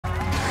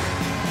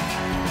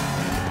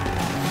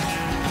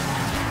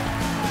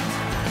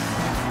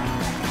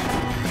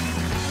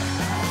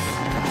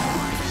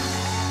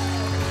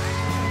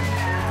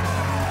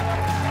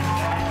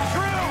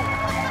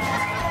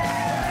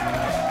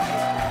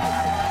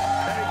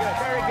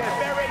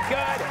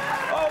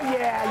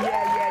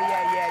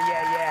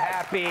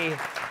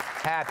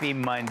Happy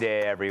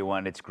Monday,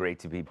 everyone. It's great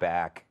to be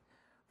back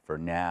for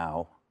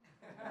now.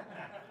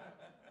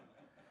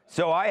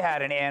 So I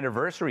had an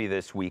anniversary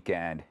this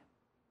weekend.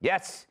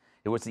 Yes,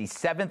 it was the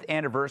 7th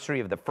anniversary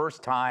of the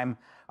first time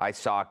I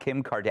saw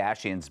Kim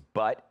Kardashian's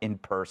butt in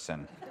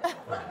person.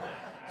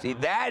 See,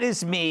 that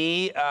is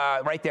me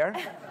right there.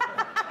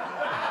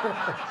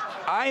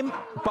 I'm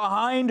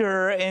behind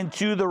her and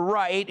to the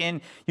right,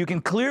 and you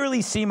can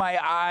clearly see my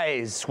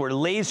eyes were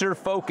laser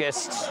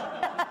focused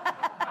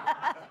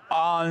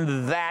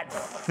on that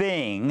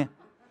thing.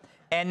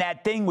 And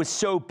that thing was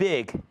so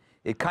big,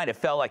 it kind of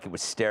felt like it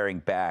was staring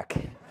back.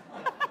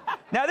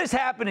 Now, this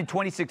happened in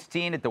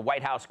 2016 at the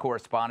White House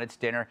Correspondents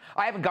Dinner.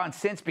 I haven't gone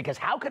since because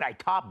how could I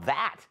top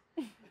that?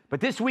 But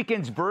this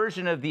weekend's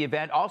version of the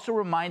event also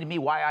reminded me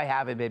why I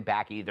haven't been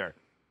back either.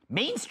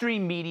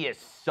 Mainstream media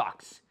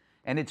sucks,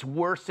 and it's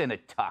worse than a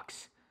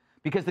tux,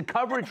 because the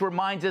coverage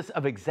reminds us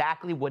of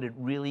exactly what it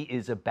really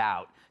is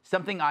about,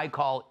 something I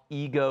call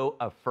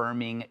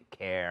ego-affirming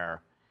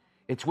care.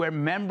 It's where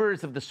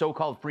members of the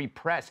so-called free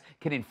press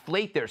can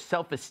inflate their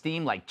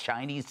self-esteem like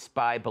Chinese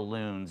spy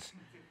balloons.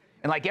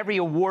 And like every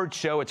award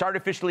show, it's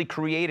artificially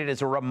created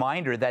as a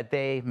reminder that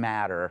they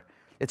matter.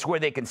 It's where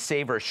they can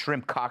savor a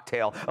shrimp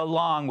cocktail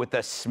along with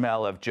the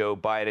smell of Joe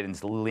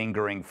Biden's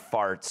lingering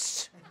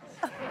farts.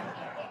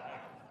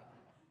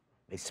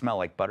 They smell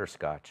like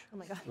butterscotch. Oh,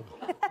 my God.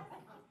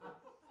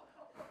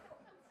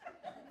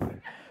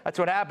 That's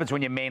what happens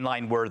when you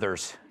mainline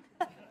Werthers.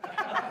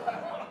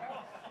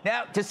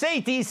 Now, to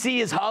say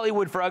D.C. is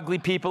Hollywood for ugly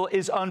people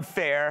is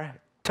unfair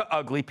to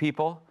ugly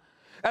people.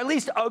 At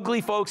least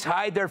ugly folks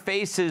hide their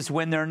faces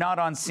when they're not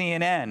on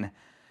CNN.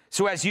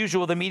 So as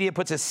usual, the media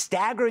puts a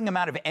staggering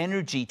amount of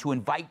energy to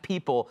invite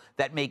people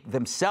that make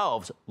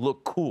themselves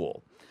look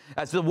cool.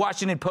 As the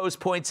Washington Post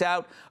points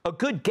out, a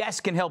good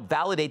guest can help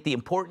validate the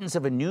importance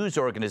of a news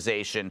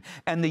organization,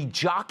 and the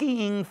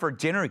jockeying for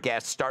dinner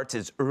guests starts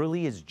as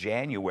early as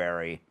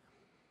January.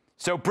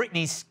 So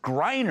Brittany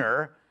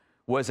Griner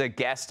was a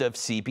guest of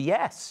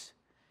CBS.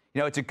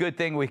 You know, it's a good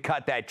thing we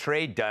got that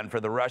trade done for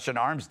the Russian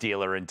arms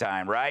dealer in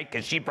time, right?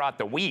 Because she brought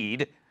the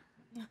weed.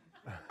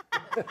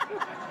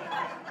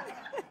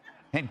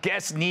 And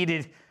guests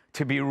needed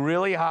to be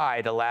really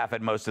high to laugh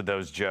at most of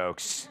those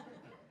jokes.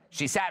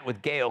 She sat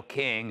with Gayle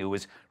King, who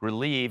was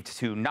relieved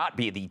to not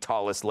be the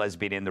tallest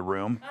lesbian in the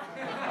room.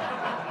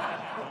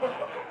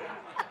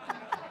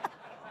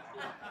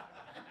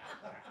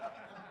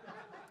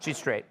 She's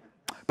straight.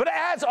 But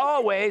as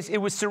always, it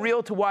was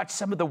surreal to watch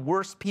some of the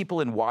worst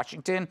people in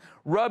Washington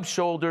rub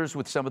shoulders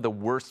with some of the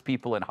worst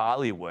people in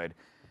Hollywood.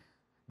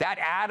 That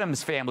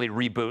Addams Family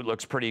reboot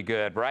looks pretty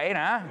good, right,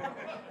 huh?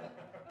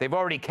 They've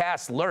already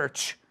cast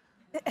Lurch.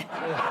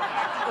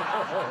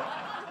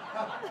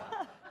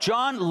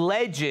 John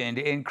Legend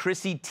and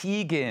Chrissy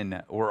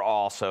Teigen were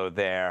also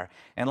there.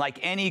 And like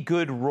any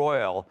good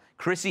royal,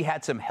 Chrissy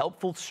had some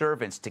helpful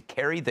servants to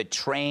carry the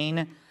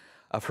train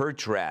of her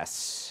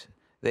dress.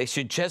 They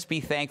should just be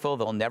thankful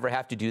they'll never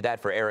have to do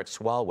that for Eric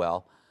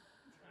Swalwell.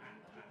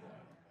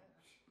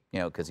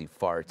 You know, because he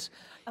farts.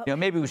 Oh. You know,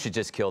 maybe we should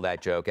just kill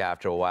that joke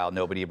after a while.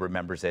 Nobody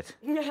remembers it.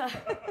 Yeah.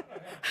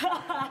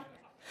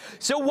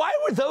 So why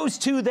were those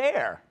two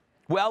there?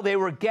 Well, they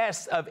were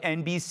guests of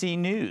NBC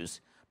News.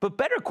 But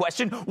better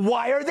question,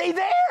 why are they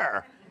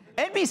there?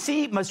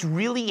 NBC must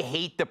really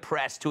hate the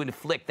press to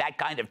inflict that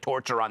kind of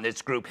torture on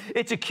this group.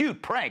 It's a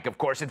cute prank, of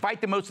course. Invite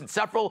the most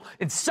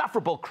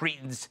insufferable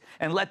cretins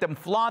and let them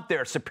flaunt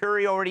their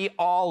superiority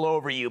all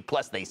over you.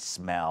 Plus, they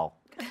smell.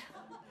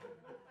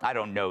 I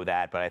don't know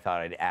that, but I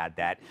thought I'd add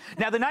that.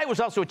 Now, the night was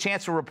also a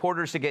chance for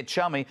reporters to get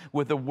chummy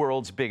with the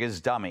world's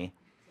biggest dummy.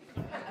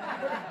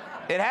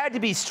 It had to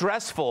be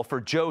stressful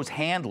for Joe's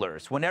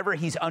handlers. Whenever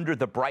he's under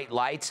the bright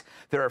lights,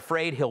 they're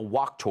afraid he'll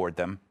walk toward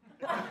them.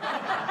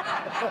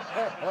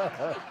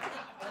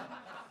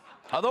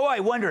 Although I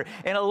wonder,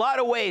 in a lot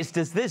of ways,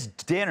 does this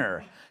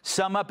dinner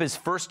sum up his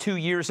first 2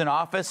 years in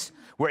office,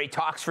 where he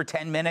talks for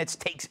 10 minutes,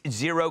 takes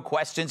 0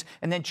 questions,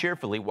 and then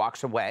cheerfully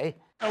walks away?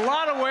 In a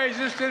lot of ways,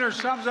 this dinner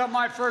sums up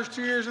my first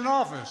 2 years in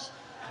office.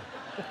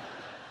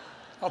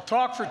 I'll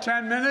talk for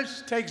 10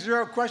 minutes, take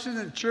 0 questions,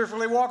 and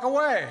cheerfully walk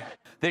away.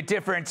 The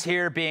difference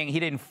here being he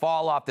didn't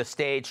fall off the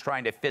stage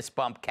trying to fist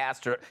bump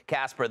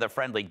Casper the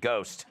Friendly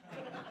Ghost.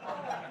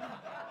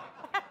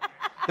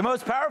 The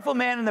most powerful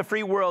man in the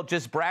free world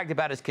just bragged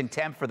about his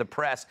contempt for the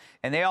press,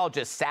 and they all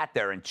just sat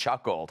there and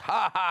chuckled.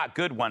 Ha ha,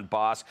 good one,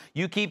 boss.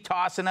 You keep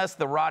tossing us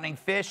the rotting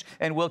fish,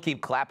 and we'll keep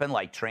clapping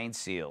like trained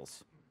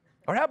seals.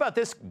 Or how about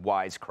this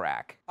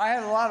wisecrack? I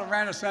had a lot of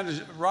Ron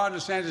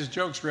DeSantis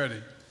jokes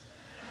ready.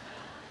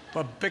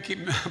 But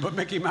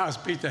Mickey Mouse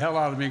beat the hell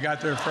out of me,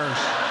 got there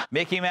first.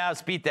 Mickey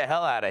Mouse beat the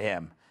hell out of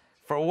him.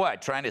 For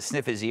what, trying to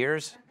sniff his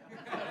ears?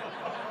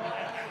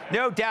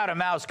 No doubt a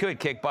mouse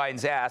could kick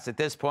Biden's ass. At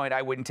this point,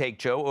 I wouldn't take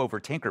Joe over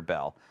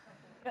Tinkerbell.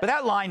 But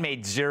that line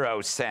made 0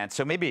 sense,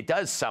 so maybe it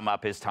does sum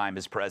up his time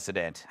as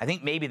president. I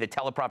think maybe the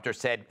teleprompter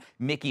said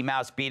Mickey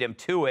Mouse beat him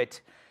to it,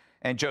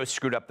 and Joe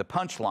screwed up the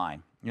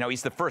punchline. You know,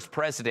 he's the first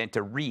president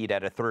to read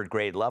at a 3rd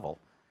grade level.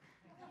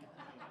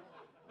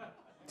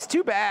 It's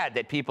too bad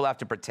that people have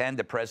to pretend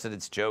the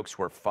president's jokes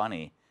were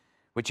funny,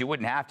 which you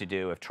wouldn't have to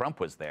do if Trump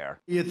was there.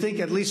 You'd think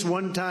at least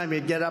one time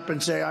he'd get up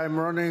and say, I'm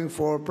running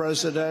for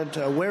president.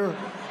 Where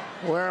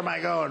am I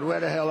going? Where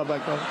the hell am I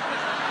going?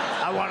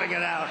 I want to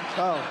get out.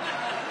 Oh,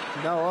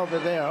 no, over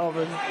there,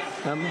 over there.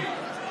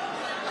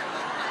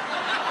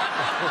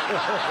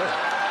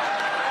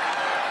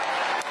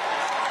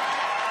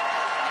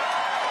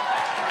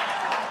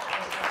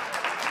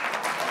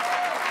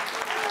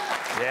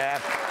 Yeah,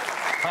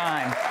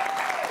 fine.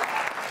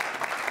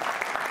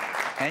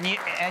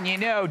 And you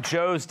know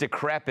Joe's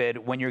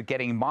decrepit when you're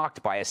getting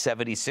mocked by a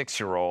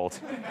 76-year-old.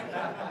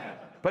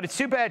 But it's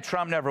too bad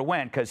Trump never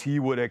went, because he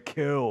would have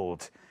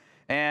killed.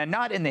 And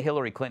not in the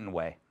Hillary Clinton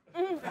way.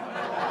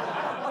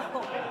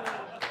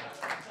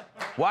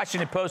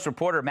 Washington Post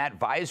reporter Matt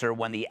Visor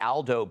won the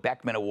Aldo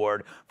Beckman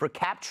Award for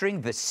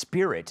capturing the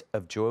spirit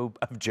of Joe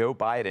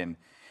Biden.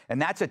 And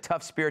that's a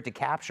tough spirit to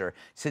capture,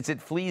 since it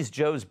flees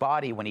Joe's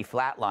body when he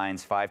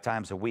flatlines 5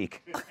 times a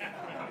week.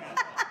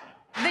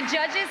 The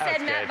judges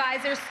said Matt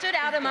Visor stood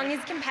out among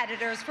his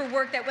competitors for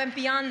work that went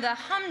beyond the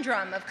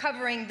humdrum of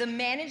covering the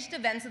managed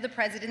events of the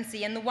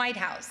presidency and the White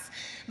House.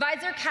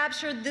 Visor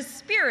captured the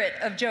spirit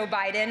of Joe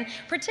Biden,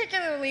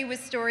 particularly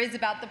with stories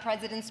about the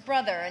president's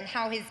brother and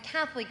how his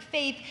Catholic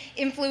faith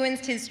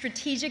influenced his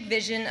strategic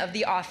vision of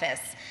the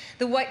office.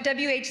 The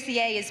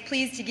WHCA is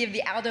pleased to give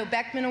the Aldo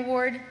Beckman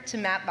Award to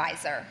Matt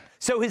Visor.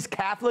 So his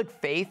Catholic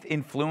faith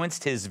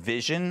influenced his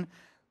vision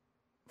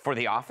for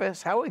the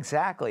office? How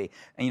exactly?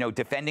 You know,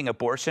 defending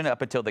abortion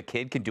up until the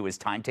kid can do his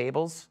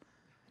timetables?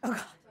 Oh,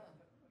 God.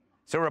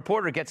 So a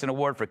reporter gets an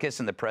award for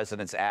kissing the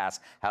president's ass.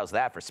 How's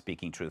that for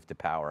speaking truth to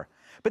power?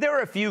 But there were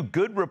a few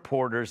good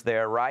reporters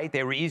there, right?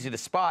 They were easy to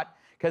spot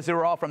because they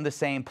were all from the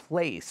same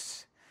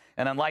place.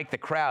 And unlike the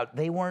crowd,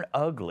 they weren't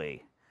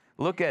ugly.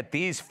 Look at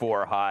these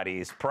 4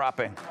 hotties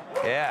propping.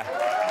 Yeah.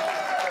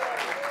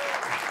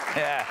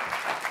 Yeah.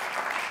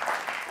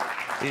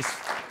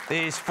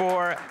 These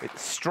 4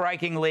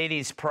 striking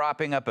ladies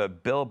propping up a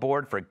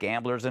billboard for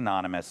Gamblers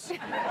Anonymous.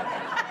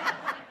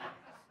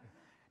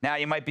 Now,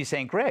 you might be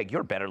saying, Greg,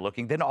 you're better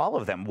looking than all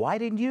of them. Why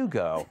didn't you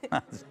go?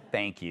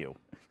 Thank you.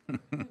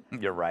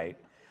 You're right.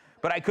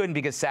 But I couldn't,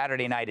 because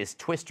Saturday night is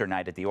Twister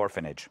night at the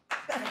orphanage.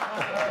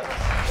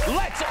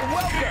 Let's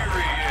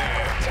welcome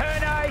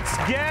tonight's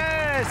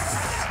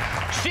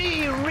guest.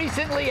 She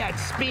recently had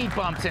speed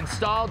bumps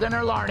installed in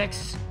her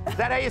larynx. Is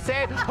that how you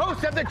say it?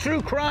 Host of the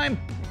True Crime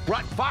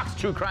Fox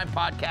True Crime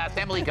podcast,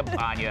 Emily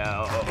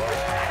Campagno.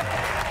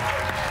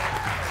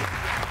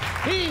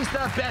 He's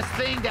the best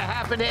thing to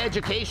happen to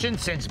education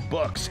since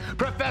books.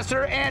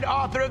 Professor and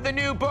author of the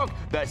new book,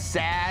 The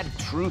Sad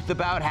Truth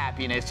About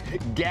Happiness,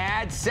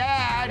 Gad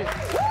Sad.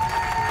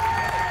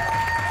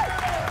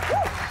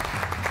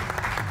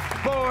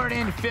 Born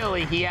in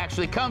Philly, he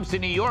actually comes to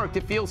New York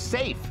to feel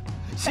safe.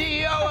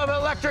 CEO of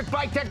Electric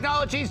Bike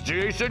Technologies,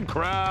 Jason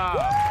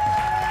Kraft.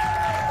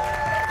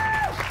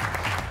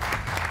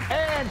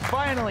 And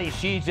finally,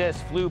 she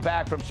just flew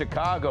back from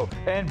Chicago,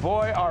 and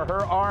boy, are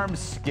her arms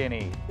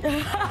skinny.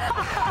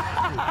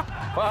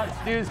 Fox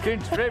News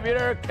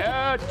contributor,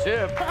 Kat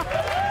Tipp.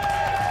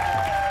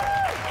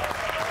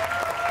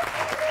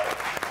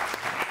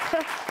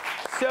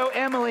 So,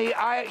 Emily,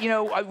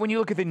 when you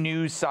look at the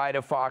news side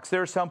of Fox,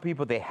 there are some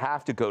people, they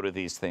have to go to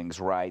these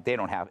things, right? They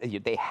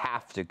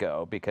have to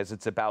go because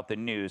it's about the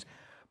news.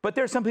 But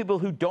there are some people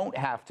who don't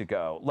have to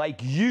go,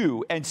 like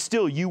you, and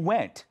still you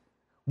went.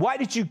 Why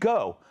did you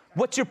go?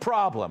 What's your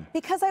problem?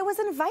 Because I was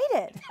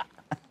invited.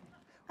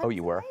 Oh,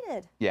 you were?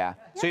 Invited. Yeah.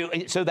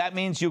 Yeah. So that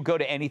means you'll go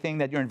to anything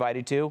that you're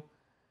invited to?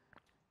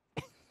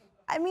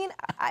 I mean,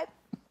 I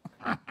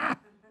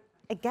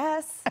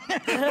guess.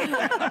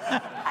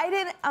 I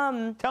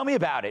didn't. Tell me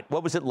about it.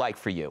 What was it like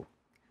for you?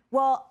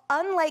 Well,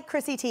 unlike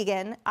Chrissy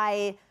Teigen,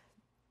 I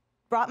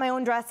brought my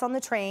own dress on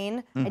the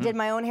train. Mm-hmm. I did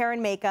my own hair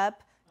and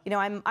makeup. You know,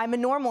 I'm a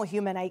normal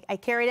human. I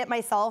carried it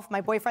myself.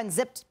 My boyfriend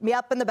zipped me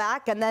up in the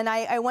back, and then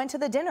I went to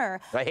the dinner.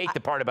 I hate the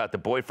part about the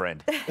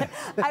boyfriend.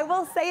 I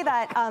will say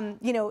that,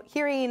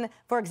 hearing,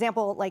 for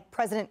example, like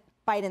President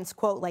Biden's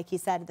quote, like he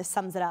said, this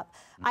sums it up.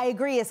 I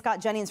agree, as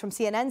Scott Jennings from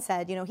CNN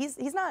said,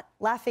 he's not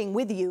laughing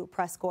with you,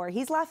 press corps.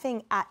 He's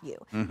laughing at you.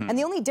 Mm-hmm. And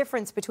the only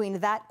difference between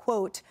that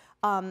quote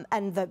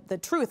and the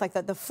truth, like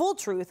the full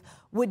truth,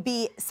 would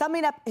be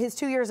summing up his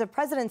 2 years of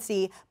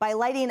presidency by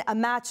lighting a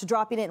match,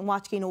 dropping it, and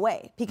walking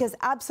away. Because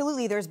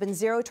absolutely, there's been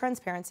zero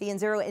transparency and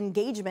zero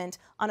engagement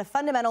on a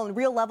fundamental and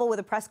real level with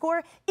the press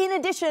corps, in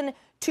addition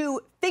to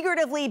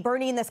figuratively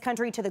burning this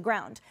country to the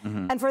ground.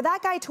 Mm-hmm. And for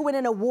that guy to win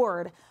an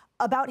award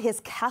about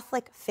his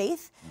Catholic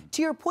faith,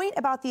 to your point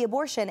about the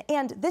abortion,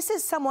 and this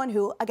is someone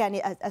who, again,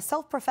 a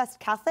self-professed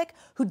Catholic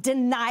who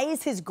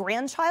denies his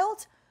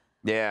grandchild,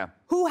 yeah,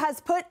 who has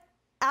put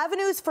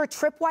avenues for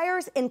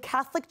tripwires in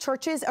Catholic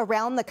churches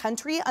around the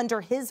country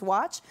under his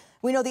watch.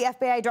 We know the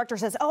FBI director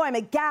says, oh, I'm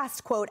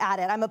aghast, quote, at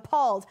it. I'm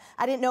appalled.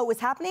 I didn't know it was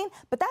happening.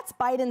 But that's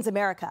Biden's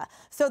America.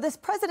 So this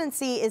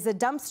presidency is a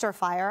dumpster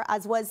fire,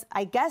 as was,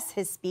 I guess,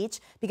 his speech,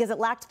 because it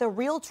lacked the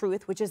real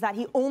truth, which is that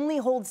he only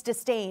holds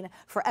disdain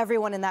for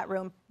everyone in that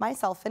room,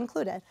 myself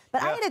included.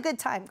 But I had a good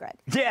time, Greg.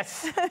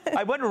 Yes.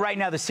 I wonder right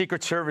now the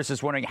Secret Service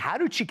is wondering, how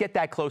did she get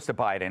that close to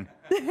Biden?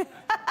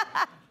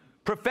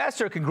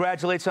 Professor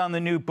congratulates on the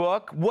new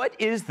book. What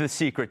is the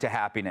secret to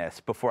happiness?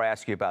 Before I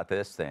ask you about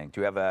this thing,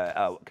 do you have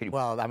a?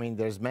 Well, I mean,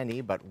 there's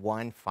many, but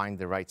one: find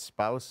the right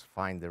spouse,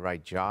 find the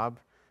right job.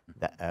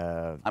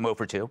 I'm 0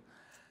 for 2.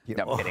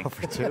 No, I'm kidding. 0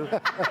 for 2.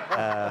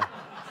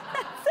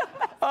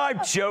 I'm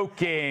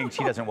joking.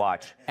 She doesn't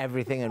watch.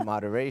 Everything in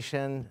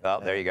moderation. Oh,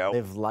 there you go.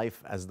 Live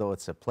life as though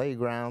it's a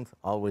playground.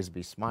 Always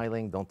be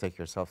smiling. Don't take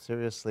yourself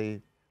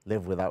seriously.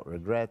 Live without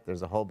regret.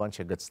 There's a whole bunch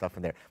of good stuff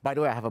in there. By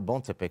the way, I have a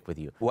bone to pick with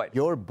you. What?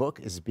 Your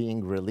book is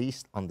being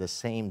released on the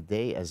same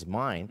day as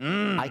mine.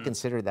 I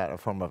consider that a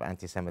form of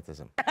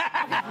anti-Semitism.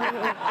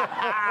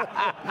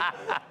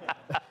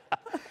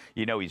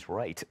 You know he's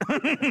right.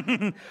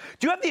 Do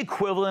you have the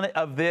equivalent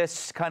of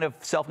this kind of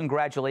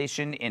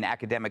self-congratulation in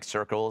academic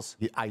circles?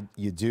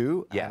 You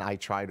do, Yeah. and I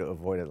try to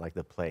avoid it like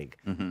the plague.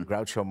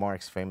 Groucho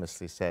Marx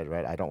famously said,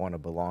 right, I don't want to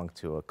belong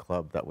to a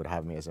club that would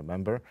have me as a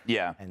member.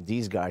 Yeah. And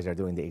these guys are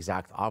doing the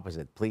exact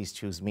opposite. Please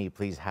choose me,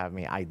 please have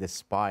me. I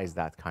despise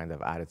that kind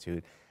of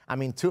attitude. I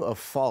mean, to a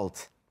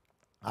fault,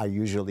 I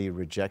usually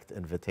reject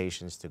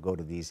invitations to go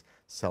to these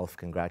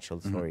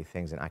self-congratulatory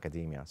things in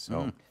academia.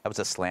 So That was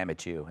a slam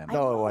at you. Emma.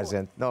 no, it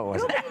wasn't. No, it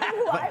wasn't.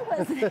 Why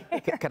was there?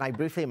 Can I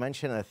briefly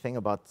mention a thing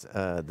about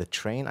the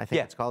train? I think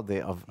Yeah. it's called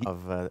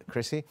of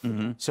Chrissy.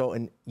 So,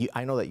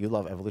 I know that you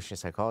love evolutionary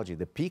psychology.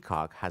 The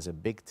peacock has a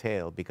big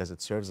tail because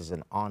it serves as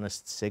an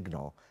honest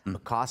signal, a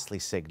costly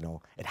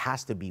signal. It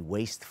has to be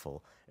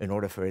wasteful in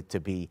order for it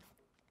to be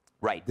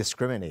Right.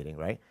 discriminating,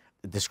 right?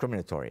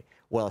 Discriminatory.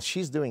 Well,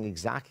 she's doing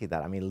exactly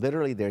that. I mean,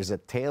 literally, there's a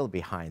tale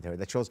behind her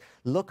that shows,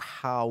 look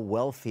how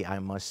wealthy I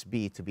must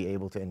be to be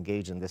able to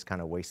engage in this kind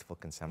of wasteful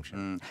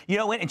consumption. You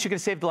know what? And she could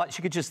have saved a lot.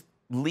 She could just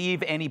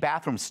leave any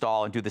bathroom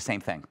stall and do the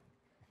same thing.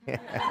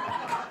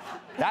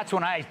 That's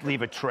when I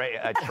leave a train.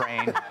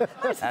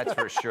 That's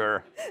for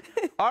sure.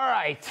 All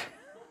right.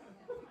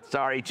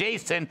 Sorry,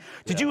 Jason.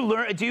 Did you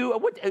learn?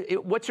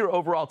 What's your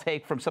overall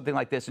take from something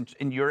like this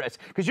in your?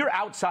 Because you're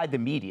outside the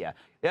media.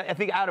 I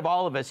think out of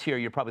all of us here,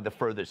 you're probably the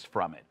furthest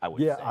from it. I would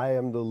say. Yeah, I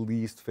am the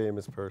least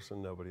famous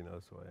person. Nobody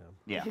knows who I am.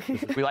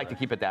 Yeah, we like to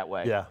keep it that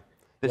way. Yeah.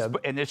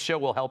 And this show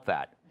will help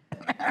that.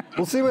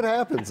 We'll see what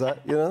happens. I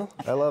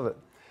love it.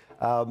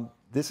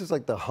 This is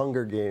like the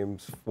Hunger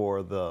Games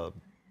for the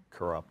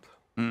corrupt.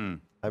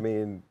 I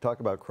mean, talk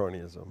about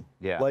cronyism.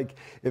 Yeah. Like,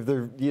 if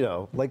they're,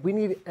 like we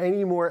need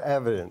any more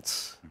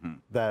evidence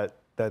that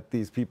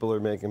these people are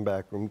making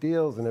backroom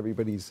deals and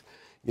everybody's,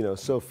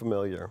 so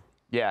familiar.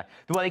 Yeah.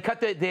 Well, they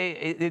cut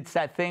it's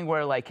that thing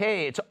where like,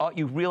 hey, it's all,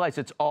 you realize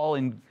it's all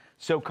in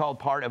so-called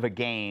part of a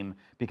game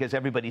because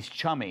everybody's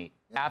chummy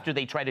after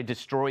they try to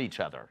destroy each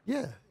other.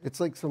 Yeah. It's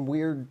like some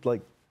weird,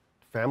 like,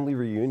 family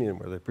reunion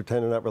where they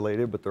pretend they're not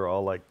related, but they're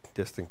all like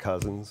distant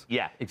cousins.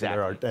 Yeah,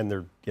 exactly. And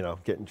they're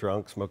getting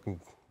drunk, smoking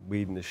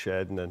weed in the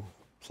shed, and then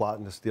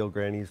plotting to steal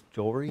Granny's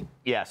jewelry.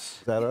 Yes.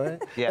 Is that all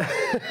right? Yeah.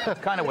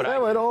 That's kind of what I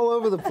That went all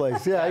over the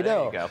place. Yeah, I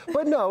know. There you go.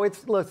 But no,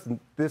 listen,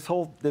 this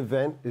whole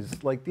event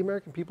is like the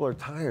American people are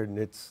tired, and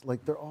it's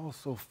like they're all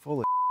so full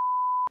of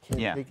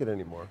can't take it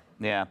anymore.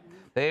 Yeah,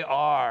 they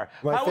are.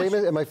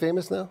 Am I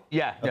famous now?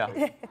 Yeah,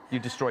 yeah. You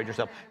destroyed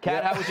yourself.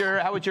 Kat,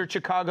 how was your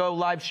Chicago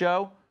live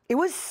show? It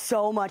was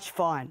so much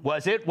fun.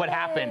 Was it? What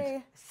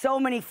happened? So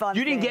many fun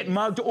You didn't things. get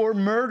mugged or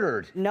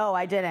murdered. No,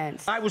 I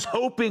didn't. I was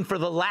hoping for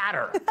the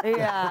latter.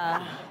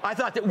 Yeah. I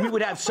thought that we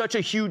would have such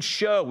a huge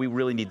show. We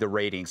really need the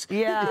ratings.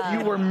 Yeah.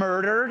 You were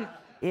murdered?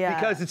 Yeah.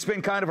 Because it's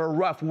been kind of a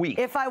rough week.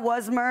 If I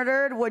was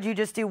murdered, would you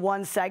just do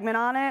one segment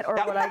on it, or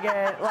would I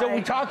get like... So we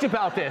talked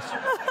about this.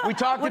 We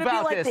talked would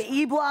about it be like this. the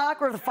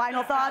E-block or the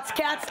final thoughts?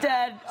 Cat's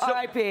dead.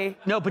 R.I.P.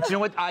 No, but you know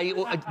what?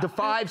 The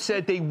Five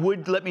said they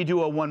would let me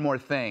do a one more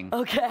thing.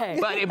 Okay.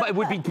 But it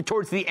would be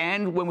towards the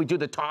end when we do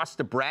the toss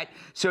to Brett.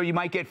 So you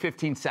might get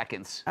 15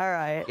 seconds. All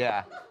right.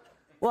 Yeah.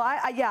 Well,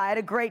 I had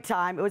a great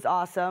time. It was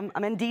awesome.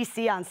 I'm in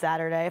D.C. on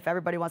Saturday. If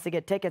everybody wants to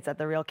get tickets at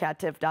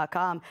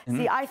therealcattiff.com.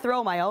 See, I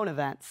throw my own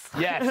events.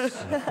 Yes.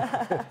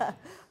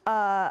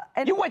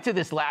 And you went to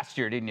this last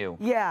year, didn't you?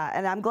 Yeah,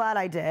 and I'm glad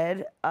I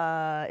did.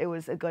 It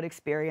was a good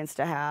experience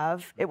to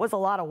have. It was a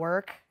lot of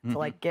work to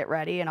like get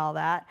ready and all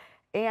that.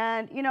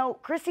 And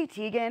Chrissy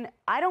Teigen,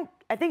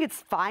 I think it's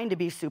fine to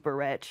be super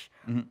rich.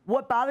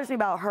 What bothers me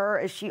about her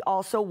is she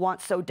also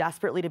wants so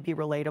desperately to be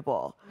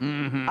relatable.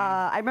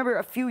 I remember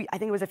I think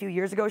it was a few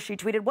years ago, she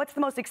tweeted, "What's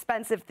the most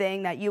expensive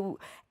thing that you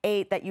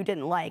ate that you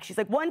didn't like?" She's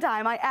like, "One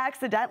time I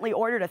accidentally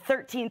ordered a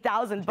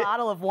 13,000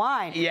 bottle of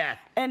wine." Yeah.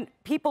 And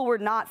people were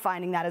not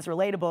finding that as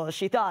relatable as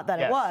she thought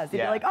that it was. They'd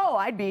be like, "Oh,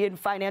 I'd be in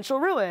financial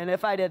ruin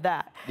if I did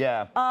that."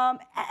 Yeah.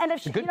 And if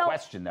It's a good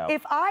question, though.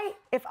 If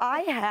I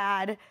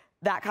had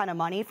that kind of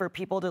money for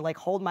people to like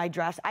hold my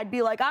dress, I'd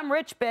be like, I'm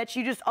rich, bitch.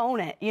 You just own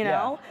it, you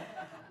know?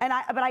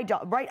 Yeah. But I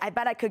don't, right? I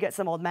bet I could get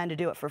some old men to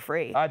do it for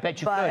free. I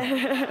bet you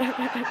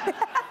could.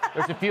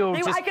 There's a few.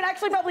 I could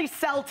actually probably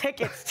sell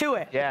tickets to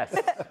it. Yes.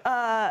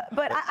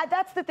 But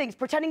that's the thing.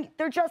 Pretending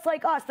they're just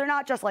like us. They're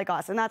not just like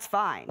us, and that's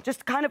fine.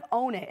 Just kind of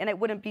own it, and it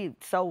wouldn't be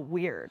so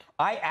weird.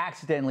 I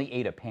accidentally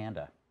ate a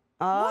panda.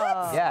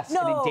 What? Yes,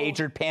 No. an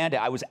endangered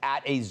panda. I was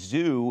at a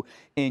zoo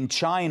in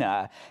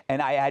China,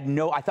 and I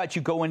thought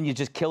you go in, you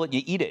just kill it,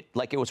 you eat it.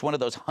 Like it was one of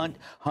those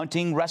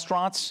hunting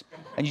restaurants,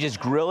 and you just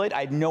grill it.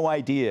 I had no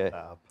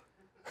idea.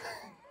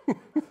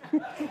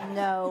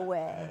 No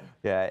way.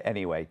 Yeah,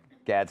 anyway,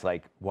 Gad's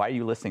like, why are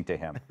you listening to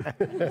him?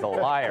 He's a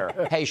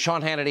liar. Hey,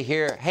 Sean Hannity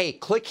here. Hey,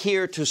 click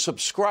here to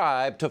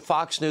subscribe to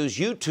Fox News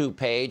YouTube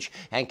page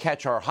and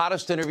catch our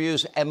hottest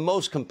interviews and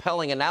most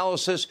compelling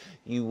analysis.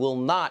 You will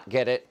not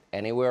get it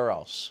anywhere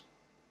else.